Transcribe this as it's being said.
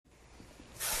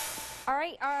All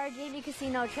right, our JV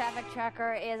Casino traffic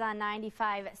tracker is on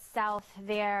 95 South.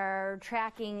 They're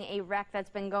tracking a wreck that's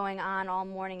been going on all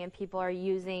morning, and people are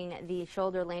using the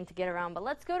shoulder lane to get around. But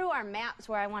let's go to our maps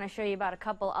where I want to show you about a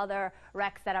couple other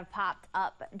wrecks that have popped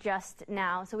up just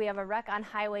now. So we have a wreck on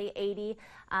Highway 80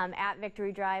 at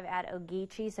Victory Drive at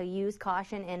Ogeechee, so use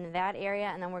caution in that area.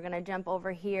 And then we're going to jump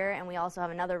over here, and we also have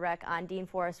another wreck on Dean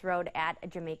Forest Road at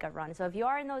Jamaica Run. So if you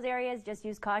are in those areas, just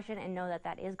use caution and know that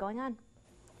that is going on.